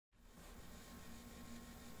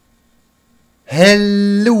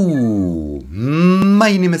Hello,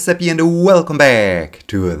 my name is Sebbi and welcome back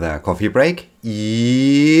to the coffee break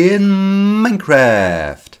in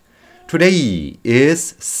Minecraft. Today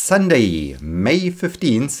is Sunday, May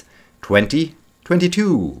 15th,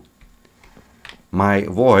 2022. My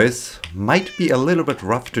voice might be a little bit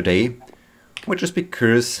rough today, which is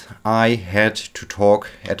because I had to talk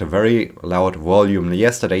at a very loud volume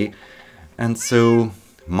yesterday, and so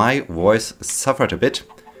my voice suffered a bit.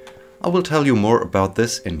 I will tell you more about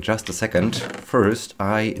this in just a second. First,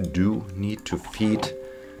 I do need to feed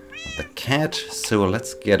the cat, so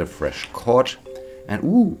let's get a fresh cod. And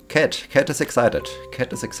ooh, cat is excited.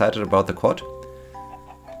 Cat is excited about the cod.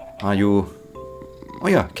 Are you? Oh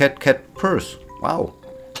yeah, cat purse. Wow,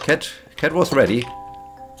 cat was ready.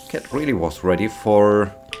 Cat really was ready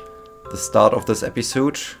for the start of this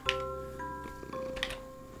episode.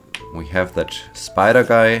 We have that spider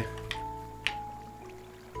guy,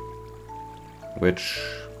 which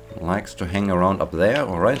likes to hang around up there.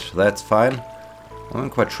 Alright, that's fine. I'm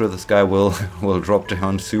quite sure this guy will drop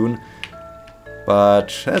down soon,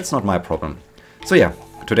 but that's not my problem. So yeah,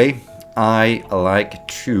 today I like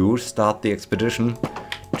to start the expedition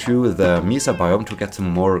to the Mesa biome to get some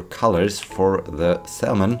more colors for the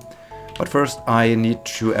salmon. But first I need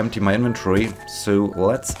to empty my inventory, so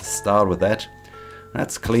let's start with that.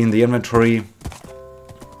 Let's clean the inventory,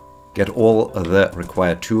 get all the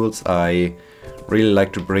required tools. I really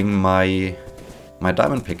like to bring my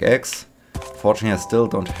diamond pickaxe. Fortunately, I still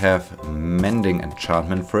don't have mending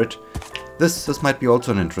enchantment for it. This might be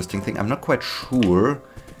also an interesting thing. I'm not quite sure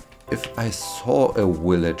if I saw a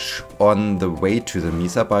village on the way to the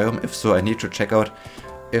Mesa biome. If so, I need to check out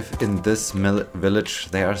if in this village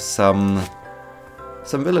there are some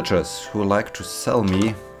villagers who like to sell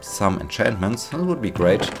me some enchantments. That would be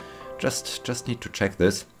great. Just need to check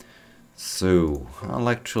this. So, I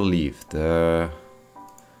like to leave the...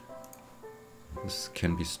 This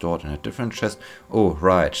can be stored in a different chest. Oh,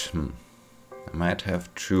 right. I might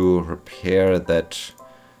have to repair that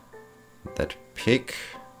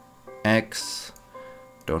pickaxe.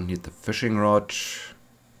 Don't need the fishing rod.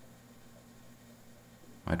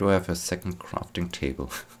 I do have a second crafting table.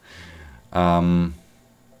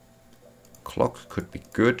 Clock could be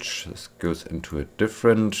good. This goes into a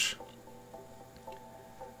different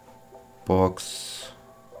box.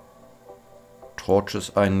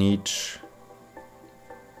 Torches I need.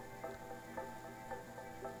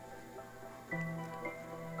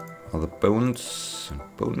 Other bones and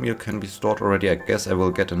bone meal can be stored already. I guess I will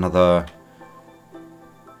get another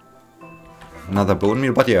bone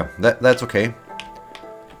meal, but yeah, that's okay.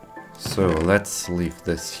 So let's leave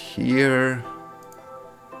this here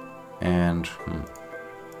and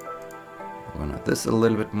order this a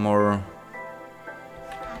little bit more.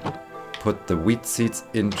 Put the wheat seeds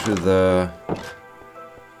into the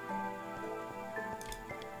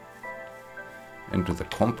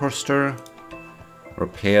composter.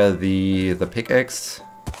 Repair the pickaxe.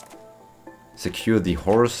 Secure the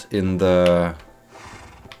horse in the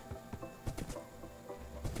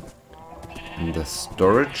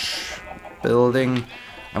storage building.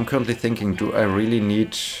 I'm currently thinking, do I really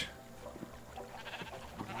need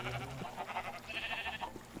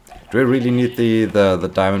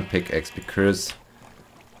the diamond pickaxe? Because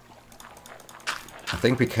I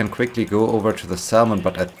think we can quickly go over to the salmon,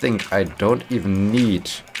 but I think I don't even need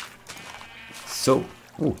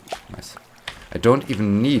nice. I don't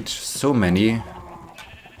even need so many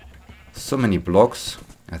blocks.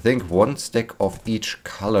 I think one stack of each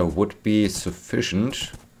color would be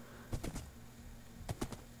sufficient.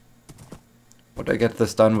 Would I get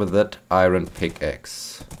this done with that iron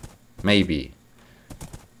pickaxe? Maybe.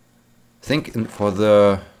 I think for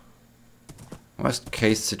the worst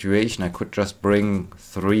case situation I could just bring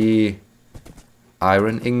 3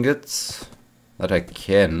 iron ingots that I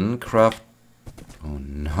can craft. Oh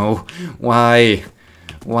no, why?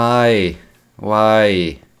 Why?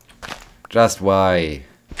 Why? Just why?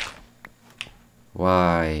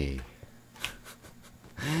 Why?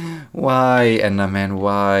 Why, Enderman,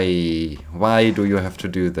 why? Why do you have to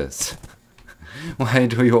do this? Why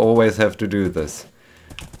do you always have to do this?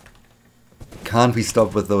 Can't we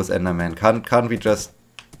stop with those Endermen? Can't we just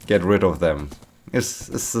get rid of them? Is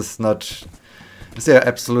this not... Is there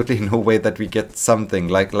absolutely no way that we get something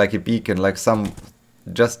like a beacon, like some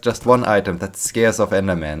just one item that scares off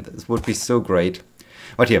Enderman? This would be so great.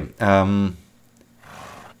 But here,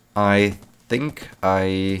 I think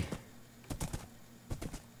I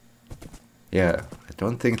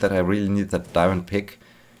don't think that I really need that diamond pick,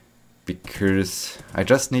 because I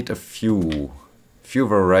just need a few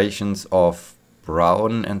variations of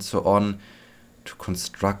brown and so on to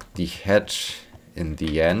construct the head in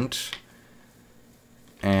the end.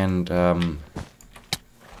 And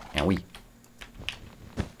yeah, we.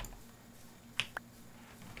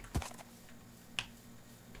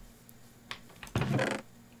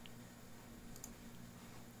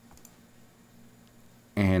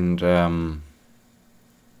 And I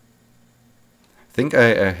think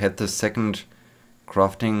I had the second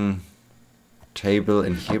crafting table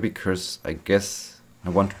in here because I guess I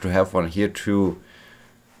wanted to have one here to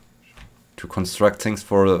construct things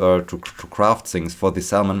for to craft things for the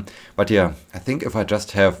salmon. But yeah, I think if I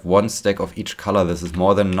just have one stack of each color, this is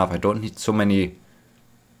more than enough. I don't need so many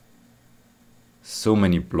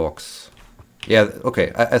blocks. Yeah,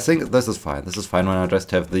 okay, I think this is fine. This is fine when I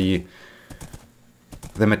just have the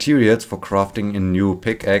materials for crafting a new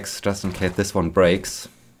pickaxe, just in case this one breaks.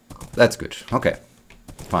 That's good. Okay,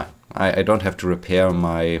 fine. I don't have to repair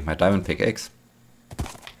my diamond pickaxe.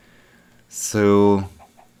 So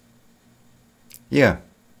yeah,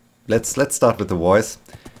 let's start with the voice.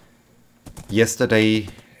 Yesterday,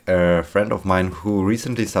 a friend of mine who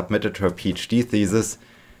recently submitted her PhD thesis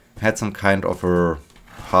had some kind of a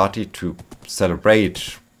party to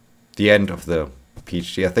celebrate the end of the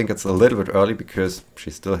PhD. I think it's a little bit early because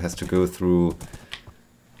she still has to go through.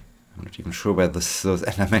 I'm not even sure where those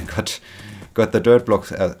Endermen got the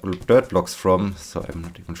dirt blocks from, so I'm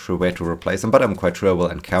not even sure where to replace them. But I'm quite sure I will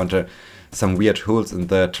encounter some weird holes in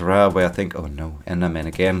the terrain where I think, oh no, Enderman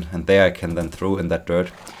again, and there I can then throw in that dirt.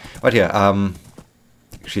 But yeah,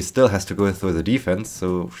 she still has to go through the defense,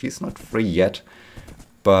 so she's not free yet.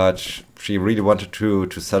 But she really wanted to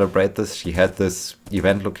celebrate this. She had this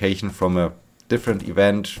event location from a different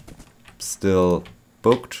event still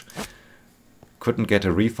booked. Couldn't get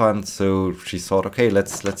a refund, so she thought, okay,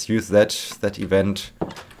 let's use that event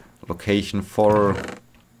location for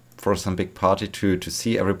some big party to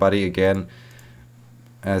see everybody again,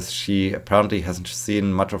 as she apparently hasn't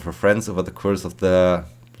seen much of her friends over the course of the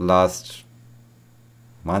last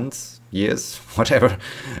months, years, whatever,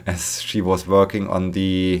 as she was working on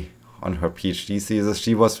her PhD thesis.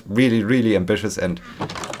 She was really ambitious, and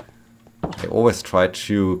I always tried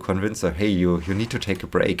to convince her, hey, you need to take a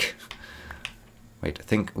break. Wait, I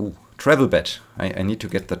think, ooh, travel bed. I need to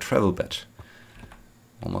get the travel bed.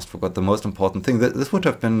 Almost forgot the most important thing. This would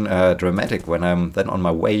have been dramatic when I'm then on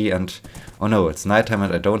my way and, oh no, it's nighttime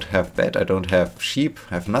and I don't have bed, I don't have sheep,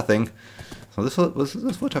 I have nothing. So this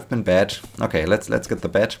would have been bad. Okay, let's get the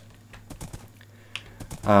bed.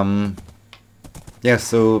 Yeah,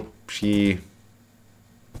 so she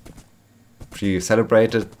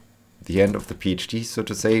celebrated the end of the PhD, so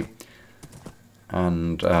to say,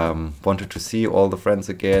 and wanted to see all the friends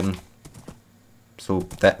again. So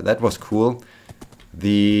that was cool.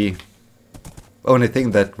 The only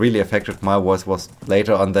thing that really affected my voice was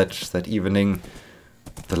later on that evening,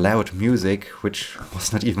 the loud music, which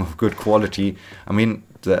was not even of good quality. I mean,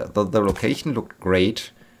 the location looked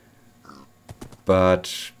great,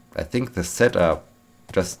 but I think the setup,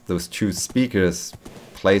 just those two speakers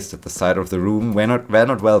placed at the side of the room, were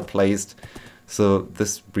not well placed. So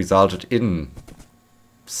this resulted in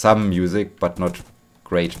some music, but not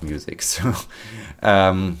great music. So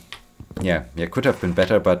yeah, could have been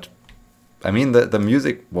better, but I mean the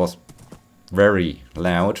music was very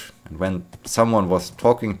loud, and when someone was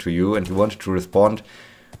talking to you and you wanted to respond,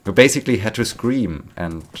 you basically had to scream,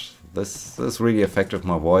 and this really affected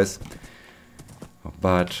my voice.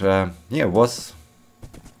 But yeah, was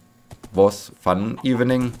fun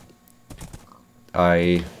evening.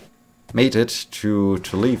 I made it to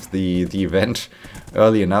leave the event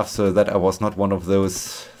early enough so that I was not one of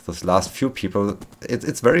those last few people.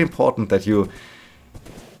 It's very important that you're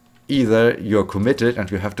committed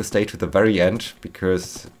and you have to stay to the very end,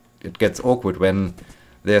 because it gets awkward when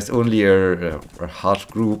there's only a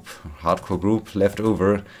hardcore group left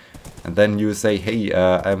over, and then you say, hey,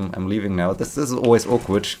 I'm leaving now. This is always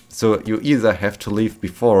awkward. So you either have to leave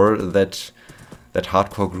before that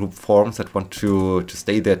hardcore group forms that want to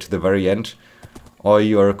stay there to the very end, or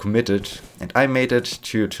you are committed. And I made it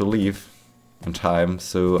to leave in time,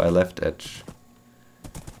 so I left at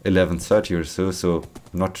 11:30 or so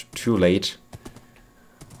not too late.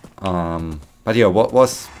 But yeah, what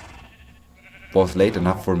was late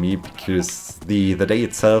enough for me, because the day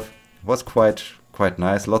itself was quite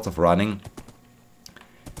nice, lots of running.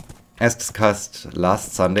 As discussed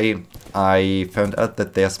last Sunday, I found out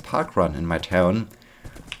that there's parkrun in my town,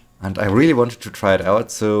 and I really wanted to try it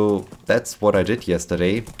out, so that's what I did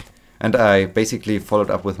yesterday. And I basically followed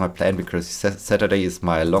up with my plan, because Saturday is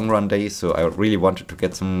my long run day, so I really wanted to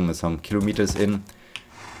get some kilometers in.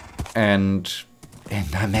 And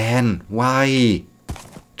man, why?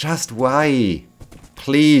 Just why?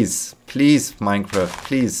 Please, please, Minecraft,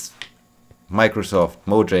 please, Microsoft,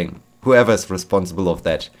 Mojang, whoever's responsible of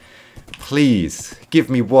that. Please, give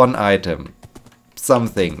me one item.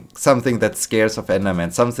 Something that scares off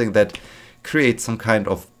Enderman, something that creates some kind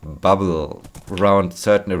of bubble around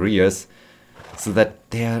certain areas so that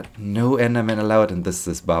there are no Endermen allowed in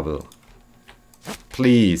this bubble.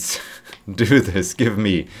 Please, do this, give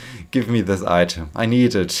me this item. I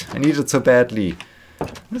need it so badly.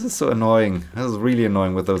 This is so annoying. This is really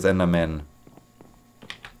annoying with those Endermen.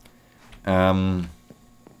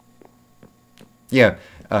 Yeah,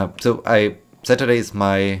 so Saturday is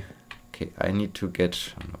my... Okay, I need to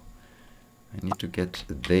get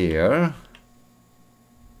there.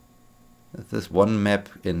 Is this one map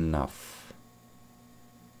enough?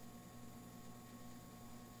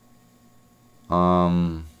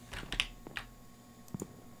 I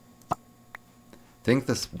think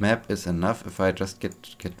this map is enough if I just get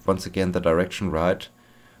once again the direction right.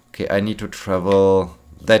 Okay, I need to travel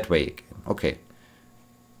that way again. Okay.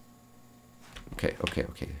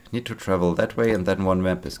 Okay. Need to travel that way, and then one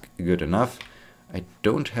map is good enough. I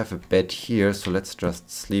don't have a bed here, so let's just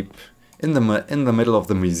sleep in the middle of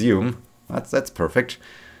the museum. That's perfect.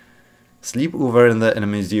 Sleep over in a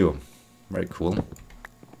museum. Very cool.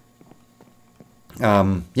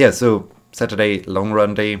 Yeah, so Saturday long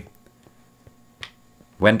run day.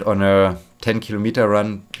 Went on a 10-kilometer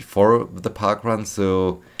run before the park run,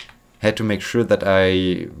 so had to make sure that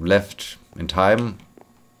I left in time,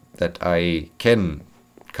 that I can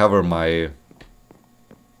cover my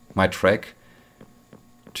track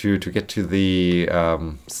to get to the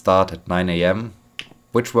start at 9 AM,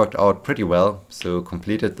 which worked out pretty well. So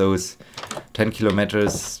completed those 10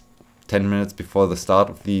 kilometers 10 minutes before the start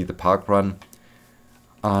of the park run,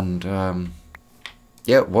 and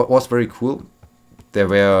yeah, what was very cool. There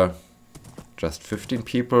were just 15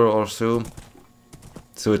 people or so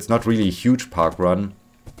it's not really a huge park run.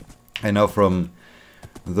 I know from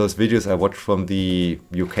those videos I watched from the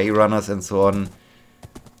UK runners and so on,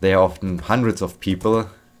 there are often hundreds of people,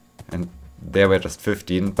 and there were just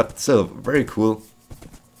 15, but still very cool.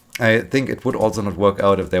 I think it would also not work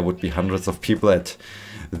out if there would be hundreds of people at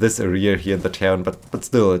this area here in the town, but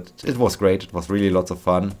still it was great. It was really lots of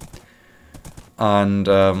fun. And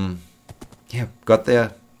yeah, got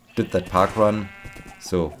there, did that park run,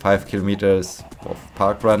 so 5 kilometers of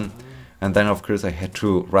park run, and then of course I had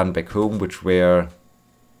to run back home, which were,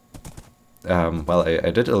 well,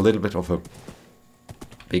 I did a little bit of a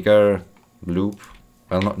bigger loop,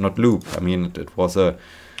 well, not loop, I mean it was a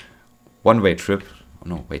one-way trip. Oh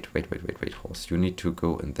no, wait, horse, you need to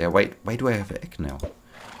go in there. Why do I have an egg now?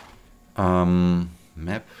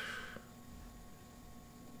 Map,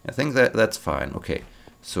 I think that's fine. Okay.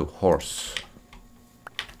 So, horse,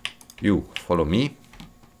 you follow me.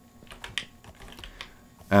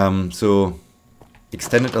 So,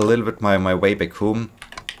 extended a little bit my way back home.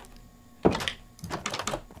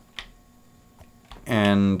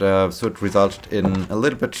 And so it resulted in a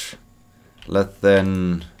little bit less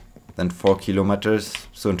than 4 kilometers.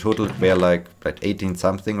 So in total it were like 18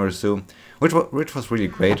 something or so, which was really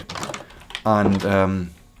great.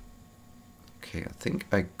 And okay, I think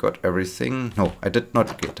I got everything. No, I did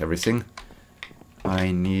not get everything. I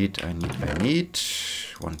need 1,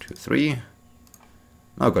 2, 3.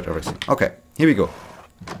 Now I got everything. Okay, here we go.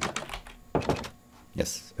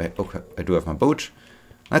 Yes, okay, I do have my boat.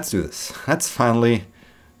 Let's do this. Let's finally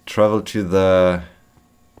travel to the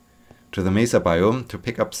mesa biome to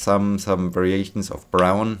pick up some variations of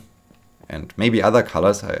brown and maybe other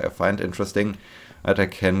colors I find interesting, that I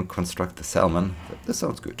can construct the salmon. This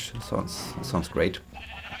sounds good. This sounds great.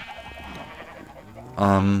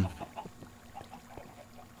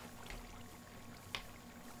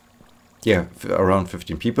 Yeah, around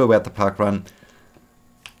 15 people were at the park run.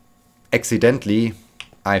 Accidentally,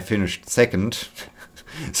 I finished second.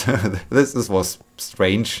 So this was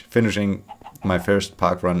strange, finishing my first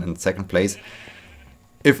park run in second place.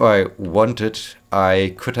 If I wanted,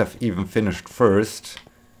 I could have even finished first,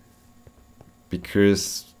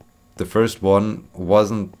 because the first one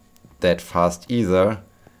wasn't that fast either.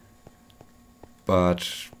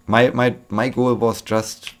 But my goal was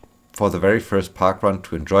just for the very first park run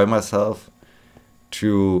to enjoy myself,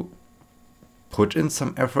 to put in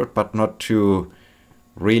some effort, but not to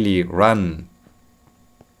really run,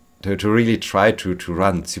 to really try to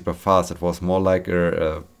run super fast. It was more like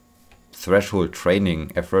a threshold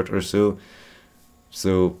training effort or so.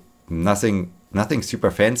 So nothing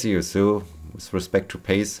super fancy or so with respect to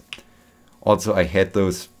pace. Also, I had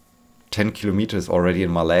those 10 kilometers already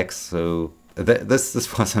in my legs, so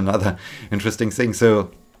this was another interesting thing.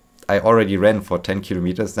 So I already ran for 10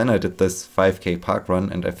 kilometers, then I did this 5k park run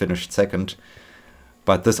and I finished second.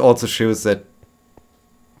 But this also shows that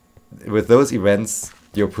with those events,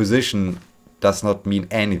 your position does not mean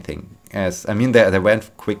anything. As I mean, there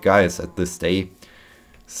weren't quick guys at this day.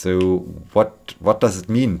 So what does it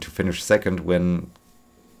mean to finish second when,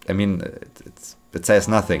 I mean, it says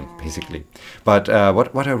nothing basically. But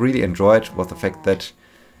what I really enjoyed was the fact that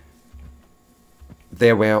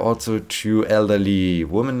there were also 2 elderly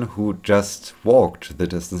women who just walked the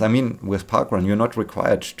distance. I mean, with parkrun, you're not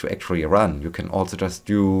required to actually run. You can also just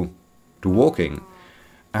do walking.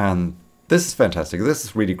 And this is fantastic. This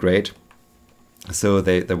is really great. So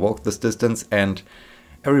they walked this distance, and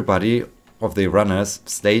everybody of the runners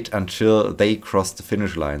stayed until they crossed the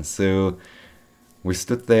finish line. So we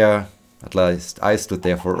stood there, at least I stood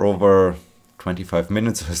there for over 25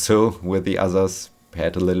 minutes or so with the others,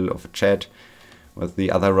 had a little of a chat with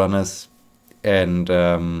the other runners, and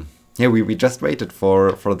yeah, we just waited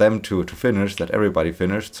for them to finish, that everybody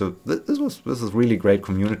finished. So this is really great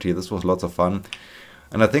community. This was lots of fun,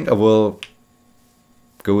 and I think I will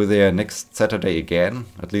go there next Saturday again.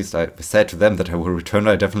 At least I said to them that I will return.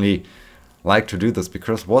 I definitely like to do this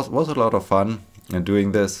because it was a lot of fun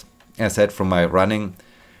doing this. As I said, from my running,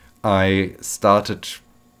 I started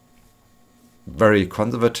very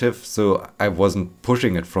conservative, so I wasn't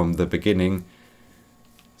pushing it from the beginning.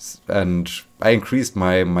 And I increased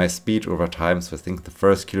my speed over time. So I think the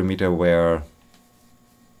first kilometer were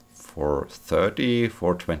 4:30,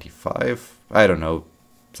 4:25, I don't know,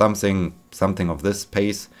 something of this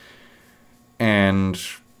pace. And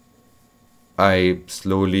I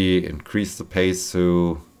slowly increased the pace,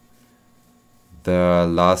 so the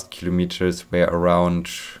last kilometers were around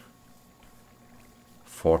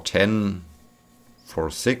 4:10,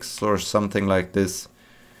 4:06 or something like this.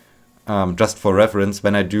 Just for reference,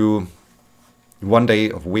 when I do one day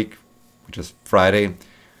of a week, which is Friday,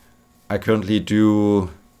 I currently do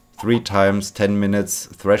 3 times 10 minutes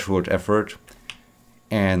threshold effort.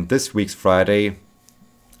 And this week's Friday,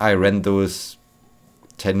 I ran those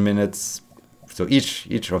 10 minutes, so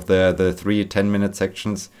each of the 3 10-minute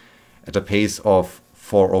sections at a pace of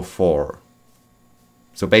 4:04.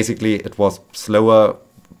 So basically it was slower,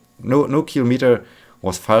 no kilometer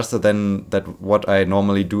was faster than what I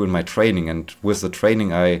normally do in my training. And with the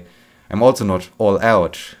training, I'm also not all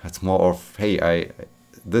out. It's more of, hey,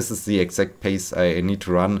 this is the exact pace I need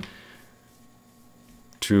to run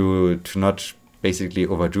to not basically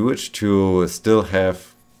overdo it, to still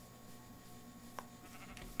have,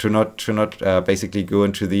 to not basically go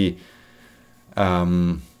into the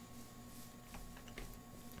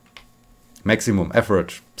maximum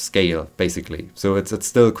effort scale, basically. So it's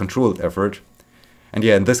still controlled effort. And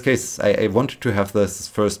yeah, in this case, I wanted to have this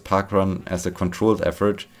first parkrun as a controlled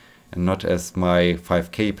effort and not as my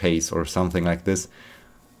 5k pace or something like this.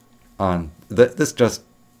 And this just,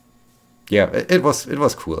 yeah, it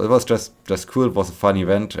was cool. It was just cool. It was a fun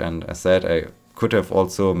event, and as I said, I could have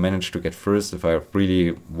also managed to get first if I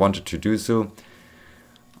really wanted to do so.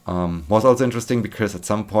 Was also interesting because at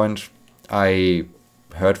some point I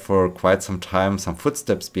heard for quite some time some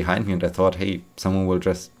footsteps behind me, and I thought, hey, someone will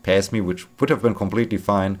just pass me, which would have been completely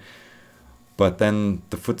fine. But then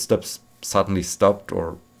the footsteps suddenly stopped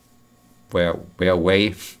or were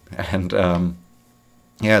away. And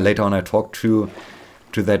yeah, later on I talked to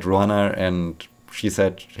that runner, and she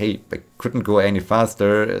said, hey, I couldn't go any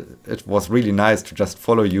faster. It was really nice to just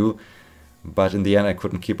follow you, but in the end I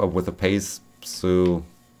couldn't keep up with the pace. So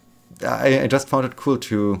I just found it cool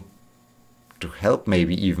to help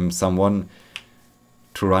maybe even someone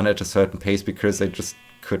to run at a certain pace because they just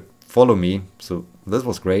could follow me. So this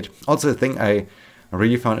was great. Also, a thing I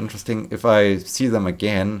really found interesting, if I see them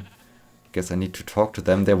again, I guess I need to talk to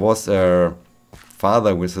them. There was a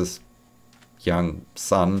father with his young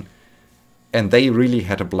son, and they really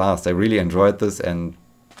had a blast. I really enjoyed this, and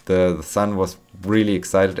the son was really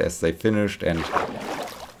excited as they finished, and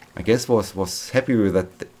I guess was happy with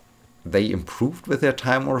that. They improved with their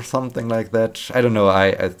time or something like that. I don't know.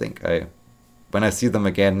 I think when I see them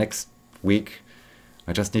again next week,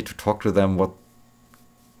 I just need to talk to them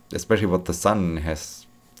especially what the son has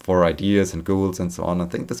for ideas and goals and so on. I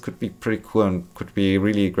think this could be pretty cool and could be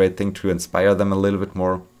really a great thing to inspire them a little bit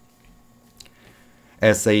more,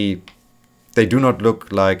 as they do not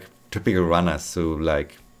look like typical runners, so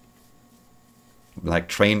like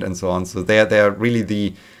trained and so on. So they're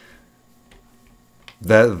really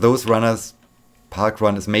those runners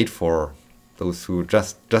parkrun is made for, those who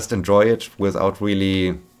just enjoy it without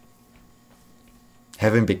really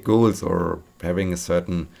having big goals or having a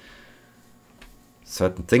certain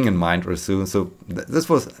thing in mind or so. So this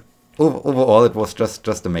was overall it was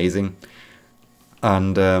just amazing.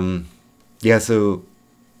 And yeah, so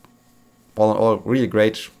all in all, really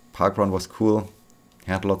great. Parkrun was cool,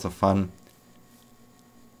 had lots of fun,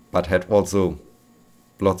 but had also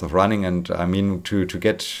lots of running. And I mean, to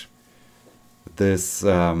get this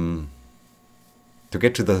to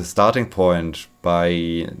get to the starting point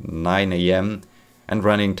by 9 a.m. and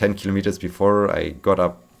running 10 kilometers before, I got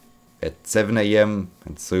up at 7 a.m.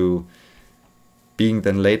 and so being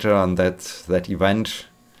then later on that event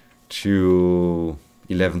to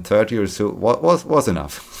 11:30 or so was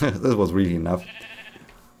enough. This was really enough.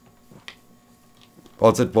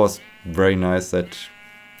 Also, it was very nice that,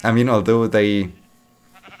 I mean, although they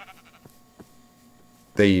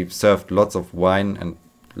served lots of wine and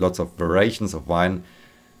lots of variations of wine,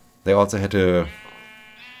 they also had a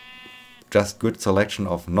just good selection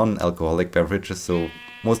of non-alcoholic beverages. So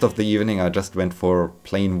most of the evening I just went for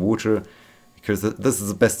plain water, because this is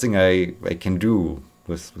the best thing I can do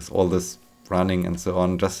with all this running and so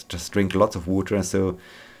on. Just drink lots of water. And so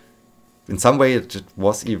in some way it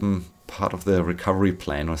was even part of the recovery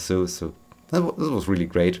plan or so. So this was really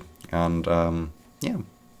great. And yeah,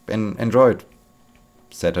 enjoyed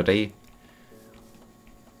Saturday.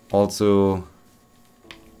 Also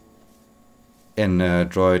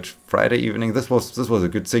enjoyed Friday evening. This was a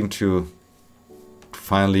good thing to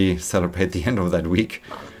finally celebrate the end of that week.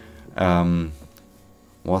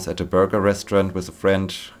 Was at a burger restaurant with a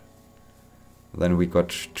friend. Then we got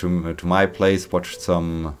to my place,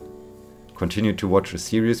 continued to watch a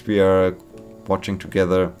series we are watching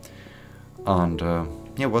together, and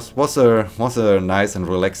yeah, was a nice and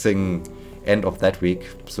relaxing end of that week.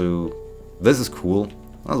 So this is cool.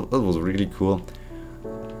 That was really cool.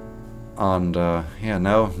 And yeah,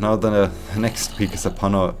 now the next week is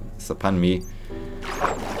upon me,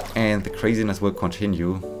 and the craziness will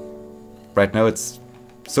continue. Right now it's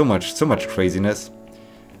so much craziness.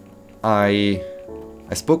 I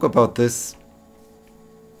spoke about this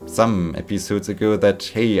some episodes ago, that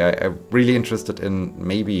hey, I'm really interested in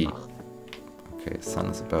maybe, okay, sun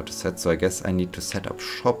is about to set, so I guess I need to set up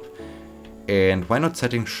shop. And why not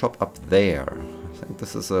setting shop up there? I think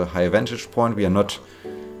this is a high vantage point. We are not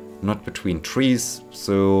between trees,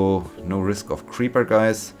 so no risk of creeper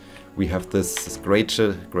guys. We have this great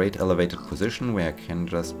elevated position where I can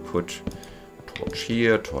just put torch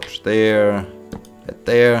here, torch there, that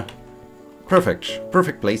there.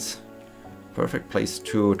 Perfect place. Perfect place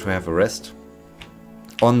to have a rest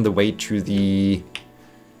on the way to the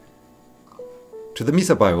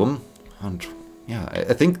Mesa biome. And yeah,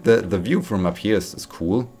 I think the view from up here is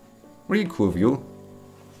cool. Really cool view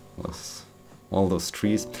with all those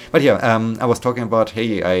trees. But yeah, I was talking about,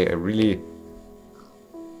 hey, I really,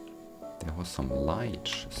 there was some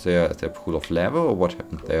light. Is there a pool of lava or what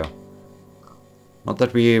happened there? Not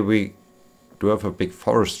that we do have a big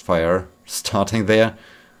forest fire starting there.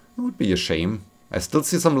 It would be a shame. I still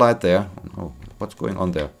see some light there. Oh, what's going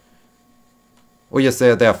on there? Oh yes,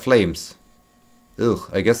 there are flames. Ugh,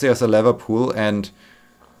 I guess there's a lava pool and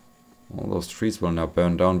all those trees will now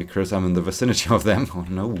burn down because I'm in the vicinity of them. Oh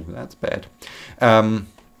no, that's bad. To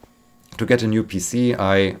get a new PC,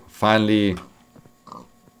 I finally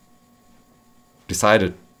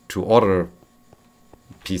decided to order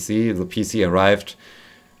PC. The PC arrived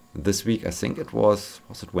this week. I think it was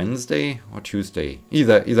it Wednesday or Tuesday?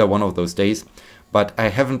 Either one of those days. But I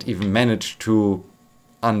haven't even managed to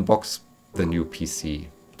unbox the new PC.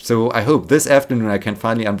 So I hope this afternoon I can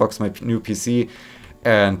finally unbox my new PC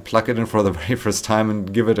and plug it in for the very first time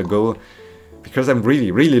and give it a go. Because I'm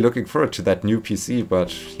really looking forward to that new PC.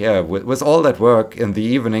 But yeah, with all that work in the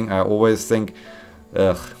evening, I always think,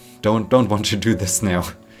 ugh, don't want to do this now.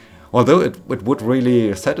 Although it would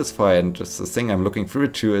really satisfy and just the thing I'm looking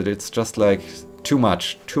forward to, it's just like too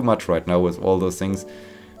much right now with all those things,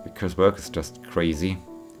 because work is just crazy.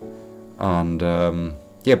 And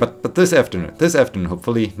yeah, but this afternoon,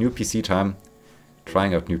 hopefully new PC time,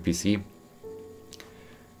 trying out new PC.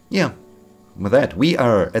 Yeah, with that, we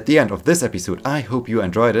are at the end of this episode. I hope you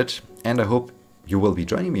enjoyed it, and I hope you will be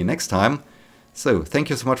joining me next time. So thank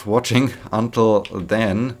you so much for watching. Until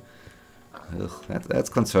then. Ugh, that's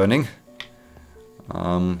concerning.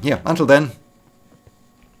 Yeah, until then,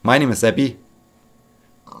 my name is Sebbi.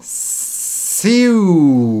 See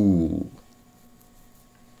you!